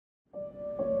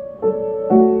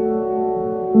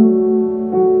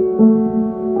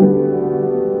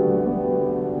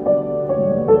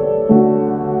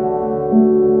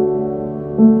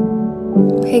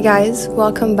Hey guys,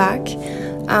 welcome back.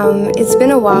 It's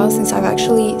been a while since I've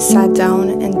actually sat down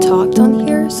and talked on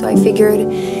here, so I figured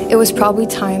it was probably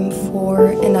time for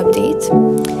an update.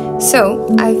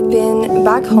 So, I've been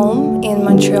back home in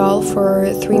Montreal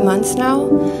for 3 months now.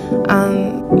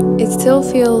 It still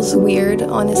feels weird,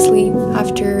 honestly,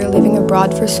 after living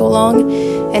abroad for so long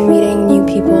and meeting new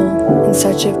people in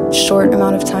such a short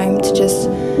amount of time, to just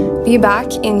be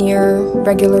back in your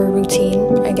regular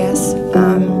routine, I guess.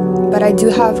 But I do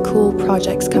have cool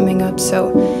projects coming up,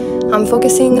 so I'm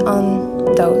focusing on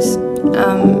those,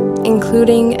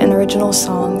 including an original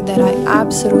song that I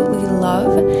absolutely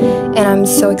love, and I'm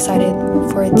so excited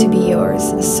for it to be yours.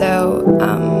 So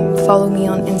follow me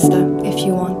on Insta if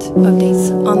you want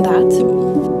updates on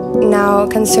that. Now,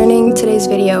 concerning today's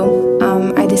video,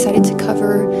 I decided to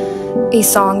cover a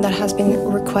song that has been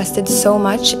requested so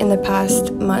much in the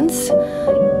past months,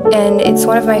 and it's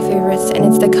one of my favorites, and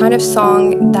it's the kind of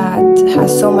song that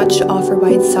has so much to offer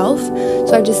by itself,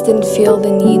 so I just didn't feel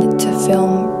the need to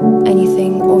film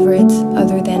anything over it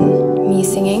other than me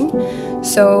singing.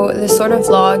 So the sort of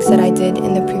vlogs that I did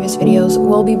in the previous videos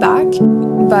will be back,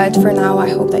 but for now I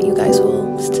hope that you guys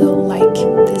will still like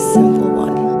this simple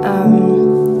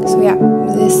one. So yeah,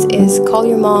 this is Call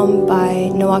Your Mom by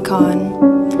Noah Kahan,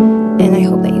 and I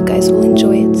hope that you guys will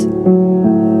enjoy it.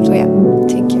 So yeah,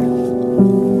 take care.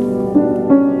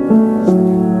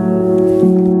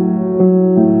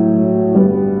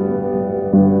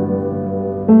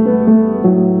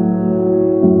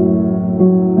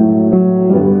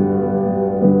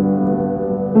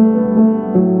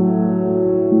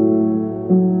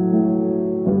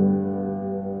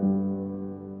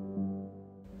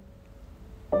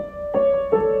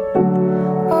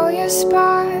 You're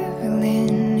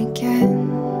spiraling again.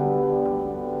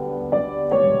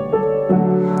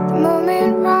 The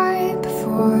moment right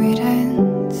before it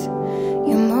ends,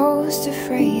 you're most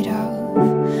afraid of.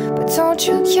 But don't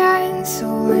you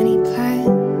cancel any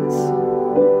plans.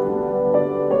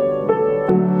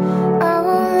 I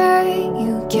won't let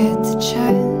you get the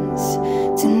chance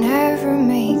to never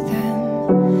make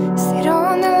them. Stayed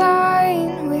on the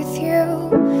line with you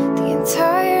the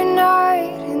entire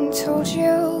night and told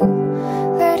you,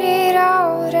 let it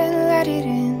out and let it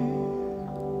in.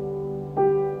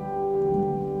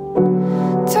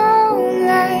 Don't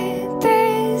let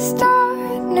this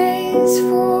darkness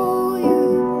fool you.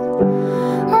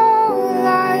 All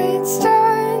lights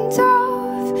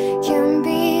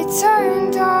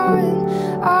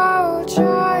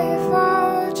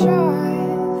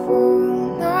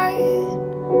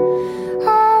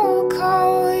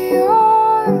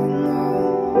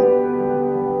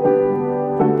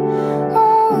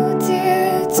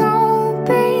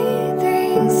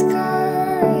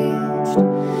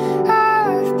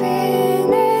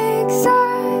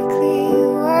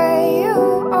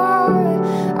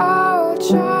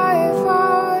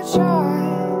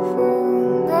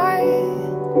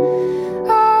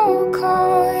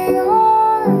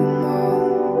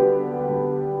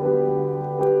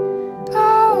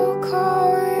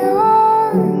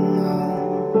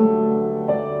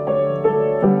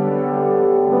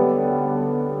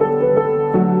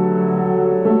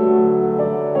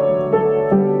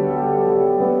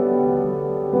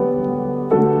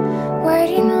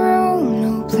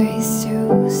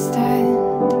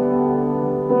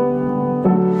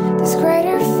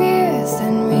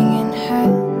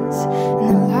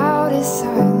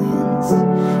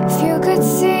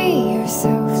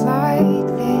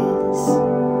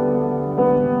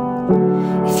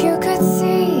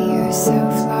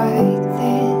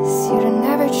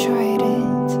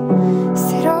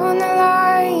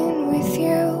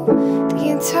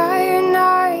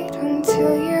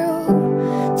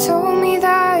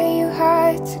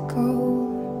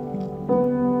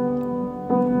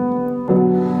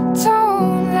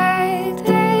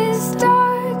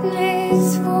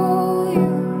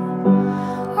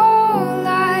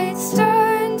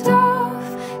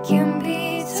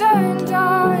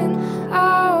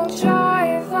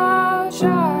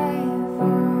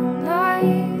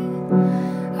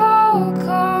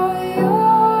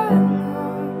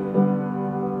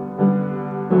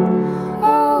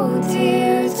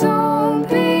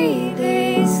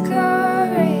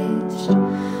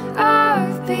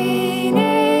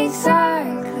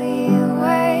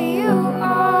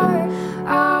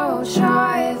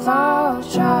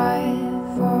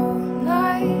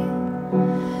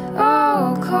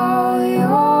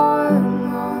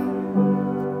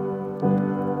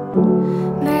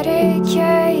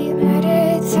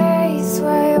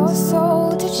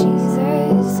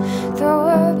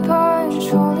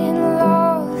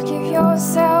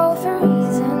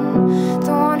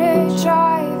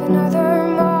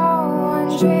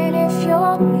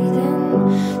you're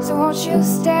breathing. So won't you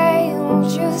stay,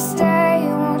 won't you stay,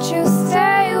 won't you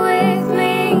stay with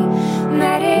me?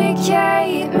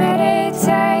 Medicate,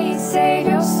 meditate, save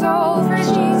your soul for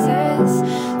Jesus.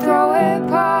 Throw a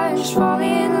punch, fall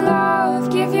in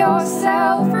love, give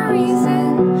yourself a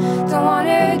reason. Don't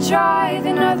wanna drive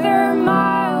another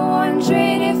mile,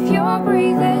 wondering if you're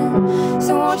breathing.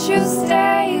 So won't you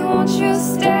stay, won't you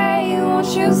stay, won't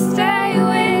you stay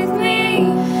with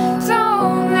me?